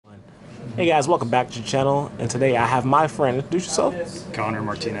Hey guys, welcome back to the channel, and today I have my friend. Introduce yourself. Connor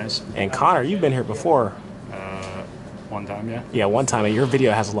Martinez. And Connor, you've been here before. One time, yeah. Yeah, one time, and your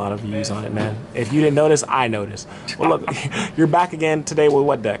video has a lot of views on it, man. If you didn't notice, I noticed. Well, look, you're back again today with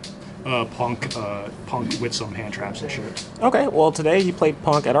what deck? Punk with some hand traps and shit. Okay, well today you played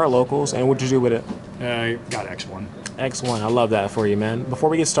Punk at our locals, and what'd you do with it? I got X-1. X1, I love that for you, man. Before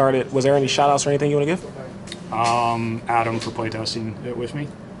we get started, was there any shout-outs or anything you want to give? Adam for playtesting it with me.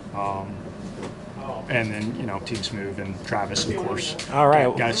 And then, you know, Team Smooth and Travis, of course. All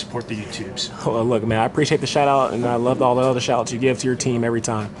right. Guys, support the YouTubes. Well, look, man, I appreciate the shout-out, and I love all the other shout-outs you give to your team every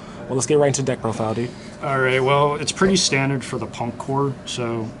time. Well, let's get right into deck profile, dude. All right, well, it's pretty standard for the Punk core.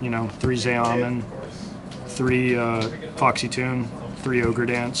 So, you know, 3 Zayaman, 3 Foxy Tune, 3 Ogre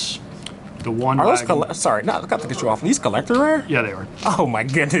Dance. The one. Are those sorry, not got to get you off. Are these collector rare? Yeah, they are. Oh my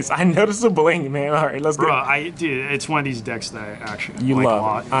goodness, I noticed the bling, man. All right, let's go. Dude, it's one of these decks that I actually you like love. A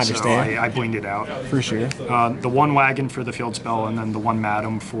lot. I understand. So I blinged it out. For sure. The one wagon for the field spell, and then the one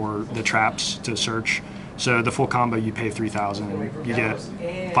madam for the traps to search. So the full combo, you pay 3,000 and you get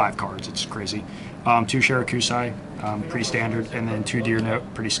 5 cards. It's crazy. 2 Shirakusai, pretty standard, and then 2 Deer Note,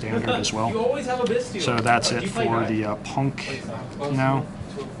 pretty standard as well. So that's it for the Punk now.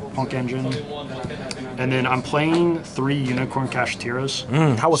 Punk engine. And then I'm playing 3 Unicorn Cashetiras.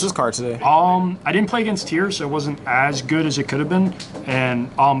 How was this card today? I didn't play against tiers, so it wasn't as good as it could have been.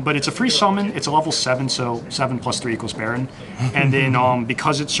 And but it's a free summon. It's a level 7, so 7 plus 3 equals Baron. And then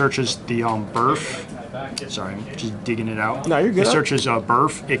because it searches the birth. Sorry, I'm just digging it out. No, you're good. It searches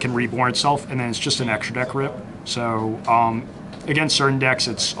birth. It can reborn itself, and then it's just an extra deck rip. So against certain decks,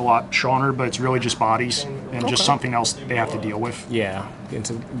 it's a lot stronger, but it's really just bodies and just something else they have to deal with. Yeah,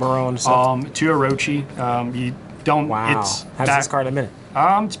 into Barone. 2 Orochi. You don't. Wow. It's how's this card in a minute?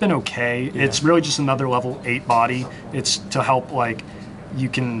 It's been okay. Yeah. It's really just another level 8 body. It's to help, like, you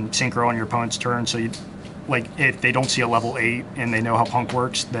can synchro on your opponent's turn, so you. Like, if they don't see a level 8 and they know how Punk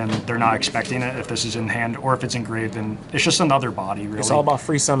works, then they're not expecting it if this is in hand, or if it's engraved, then it's just another body, really. It's all about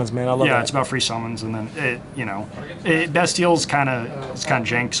free summons, man. I love that. Yeah, it's about free summons, and then Bestials kind of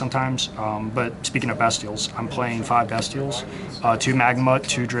jank sometimes. But speaking of Bestials, I'm playing 5 Bestials, 2 Magmut,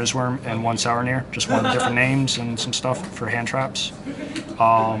 2 Drizzworm, and 1 Sournir. Just 1 different names and some stuff for hand traps.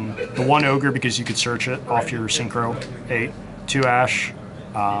 The 1 Ogre, because you could search it off your Synchro 8. 2 Ash.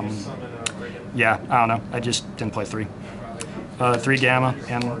 Yeah, I don't know. I just didn't play 3. 3 Gamma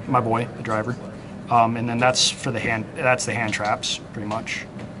and my boy, the driver. And then that's for the hand. That's the hand traps, pretty much.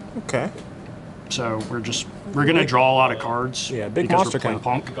 Okay. So we're gonna draw a lot of cards. Yeah, big because monster we're playing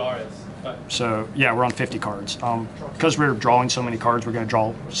Punk. So yeah, we're on 50 cards. Because we're drawing so many cards, we're gonna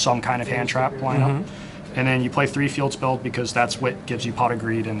draw some kind of hand trap lineup. And then you play 3 field spells because that's what gives you Pot of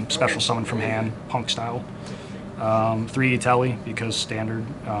Greed and special summon from hand, Punk style. 3 Telly because standard.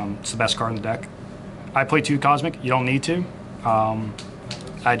 It's the best card in the deck. I play 2 Cosmic. You don't need to.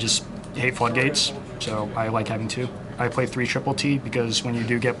 I just hate Floodgates, so I like having 2. I play 3 Triple T because when you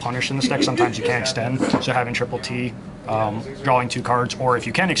do get punished in this deck, sometimes you can't extend. So having Triple T, drawing 2 cards, or if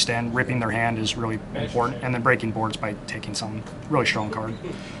you can extend, ripping their hand is really important. And then breaking boards by taking some really strong card.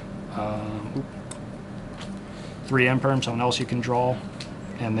 3 Imperm, someone else you can draw.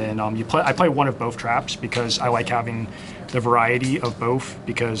 And then I play 1 of both traps because I like having the variety of both,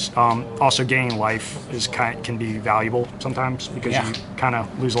 because also gaining life can be valuable sometimes because you kind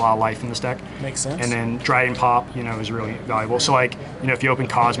of lose a lot of life in this deck. Makes sense. And then Dryden Pop, is really valuable. So, like, if you open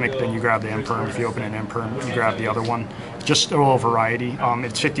Cosmic, then you grab the Imperm. If you open an Imperm, you grab the other one. Just a little variety.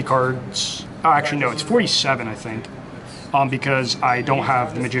 It's 50 cards. Oh, actually, no, it's 47, I think. Because I don't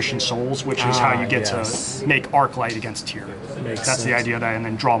have the Magician's Souls, which is how you get to make Arclight against tier. That's sense. the idea of that, and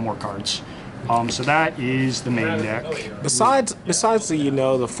then draw more cards. So that is the main deck. Besides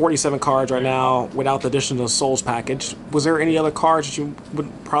the the 47 cards right now, without the additional Souls package, was there any other cards that you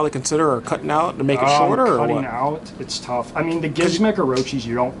would probably consider cutting out to make it shorter? Cutting or what? out, it's tough. I mean, the Gizmek Orochis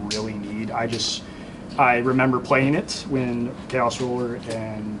you don't really need. I remember playing it when Chaos Ruler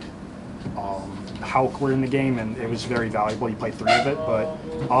and Hulk were in the game, and it was very valuable. You played 3 of it, but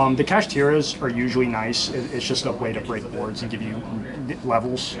the Cashetiras are usually nice. It's just a way to break boards and give you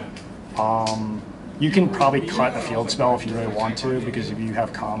levels. You can probably cut a field spell if you really want to, because if you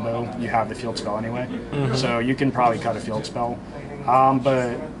have combo, you have the field spell anyway. So you can probably cut a field spell.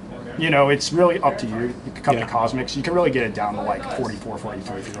 But it's really up to you. You can cut the Cosmics. You can really get it down to like 44,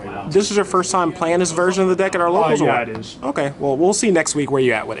 43 if you really want to. This is your first time playing this version of the deck at our locals? Yeah, it is. Okay, well, we'll see next week where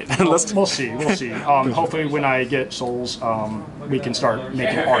you're at with it. We'll see. Hopefully when I get Souls, we can start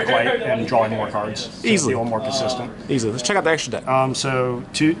making Arclight and drawing more cards. So Easily. Be a little more consistent. Easily. Let's check out the extra deck. So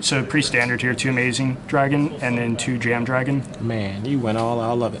pre-standard here, 2 Amazing Dragon and then 2 Jam Dragon. Man, you went all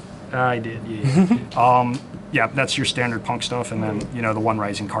out. I love it. I did, yeah. Yeah, that's your standard punk stuff, and then, the one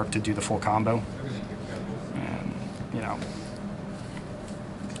rising carp to do the full combo. And,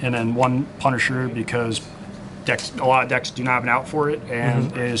 and then one Punisher because a lot of decks do not have an out for it,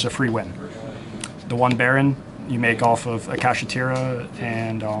 and it is a free win. The one Baron you make off of a Kashatira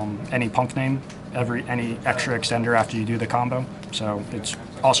and any punk name, any extra extender after you do the combo. So it's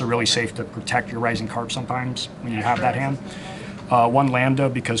also really safe to protect your rising carp sometimes when you have that hand. One Lambda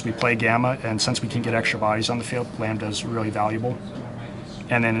because we play Gamma, and since we can get extra bodies on the field, Lambda is really valuable.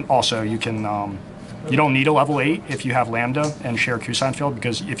 And then also you can, you don't need a level 8 if you have Lambda and share Kusan field,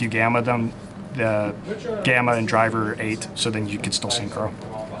 because if you Gamma them, the Gamma and Driver are 8, so then you could still Synchro.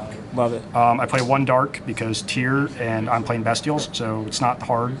 Love it. I play one Dark because Tier, and I'm playing Bestials, so it's not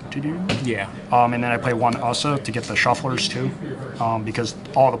hard to do. Yeah. And then I play one Usa to get the Shufflers too, because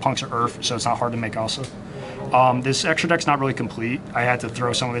all the punks are Earth, so it's not hard to make Usa. This extra deck's not really complete. I had to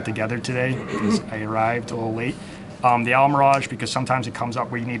throw some of it together today because I arrived a little late. The Owl Mirage, because sometimes it comes up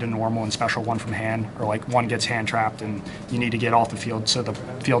where you need a normal and special one from hand, or like one gets hand trapped and you need to get off the field so the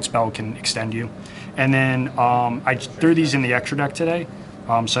field spell can extend you. And then I threw these in the extra deck today.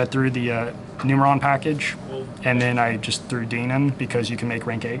 So I threw the Numeron package, and then I just threw Dean in because you can make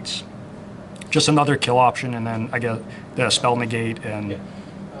rank 8s. Just another kill option, and then I get the spell negate, and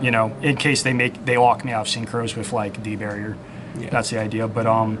in case they lock me out of synchros with like D barrier. Yeah. That's the idea. But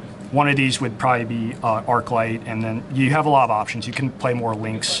one of these would probably be Arclight, and then you have a lot of options. You can play more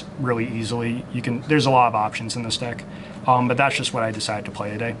links really easily. There's a lot of options in this deck, but that's just what I decided to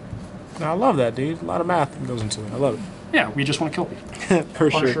play today. I love that, dude. A lot of math goes into it. I love it. Yeah, we just want to kill people.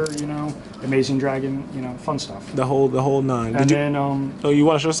 For Punisher, sure. Amazing Dragon, fun stuff. The whole nine. And then, oh, you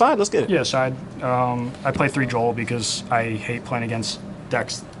want to show side? Let's get it. Yeah, side. I play 3 Joel because I hate playing against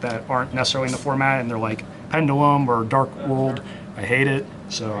decks that aren't necessarily in the format, and they're like Pendulum or Dark World. I hate it,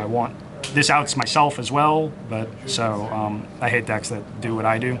 so I want this outs myself as well. But so I hate decks that do what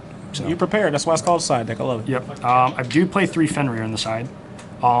I do. So you prepared. That's why it's called a side deck. I love it. Yep. I do play 3 Fenrir on the side.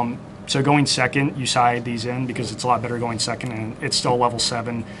 So going second, you side these in because it's a lot better going second, and it's still level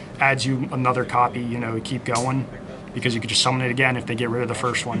 7. Adds you another copy, keep going, because you could just summon it again if they get rid of the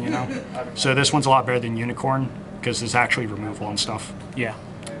first one, So this one's a lot better than Unicorn because there's actually removal and stuff. Yeah.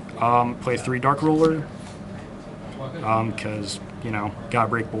 Play 3 Dark Ruler because, gotta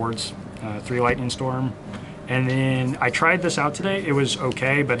break boards. 3 Lightning Storm. And then I tried this out today. It was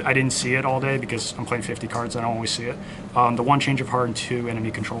okay, but I didn't see it all day because I'm playing 50 cards. I don't always see it. The 1 Change of Heart and 2 enemy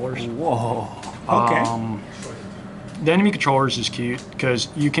controllers. Whoa. Okay. The enemy controllers is cute because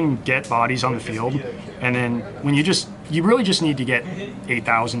you can get bodies on the field, and then when you really just need to get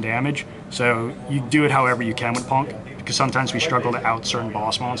 8,000 damage. So you do it however you can with Punk, because sometimes we struggle to out certain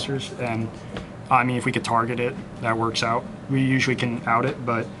boss monsters. And I mean, if we could target it, that works out. We usually can out it,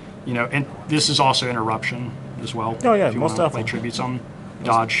 but and this is also interruption as well. Oh yeah, if you most definitely. Play tributes on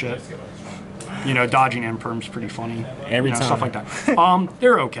dodge shit. Dodging Imperm's pretty funny. Every time. Stuff like that.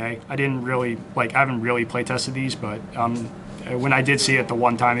 They're okay. I haven't really play tested these, but when I did see it the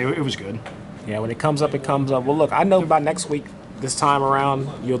one time, it was good. Yeah, when it comes up, it comes up. Well, look, I know by next week, this time around,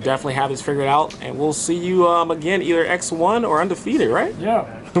 you'll definitely have this figured out, and we'll see you again, either X1 or undefeated, right? Yeah,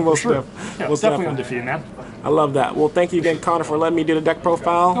 most sure. definitely. Most definitely undefeated, man. I love that. Well, thank you again, Connor, for letting me do the deck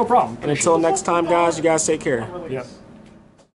profile. No problem. And until next time, guys, you guys take care. Yep.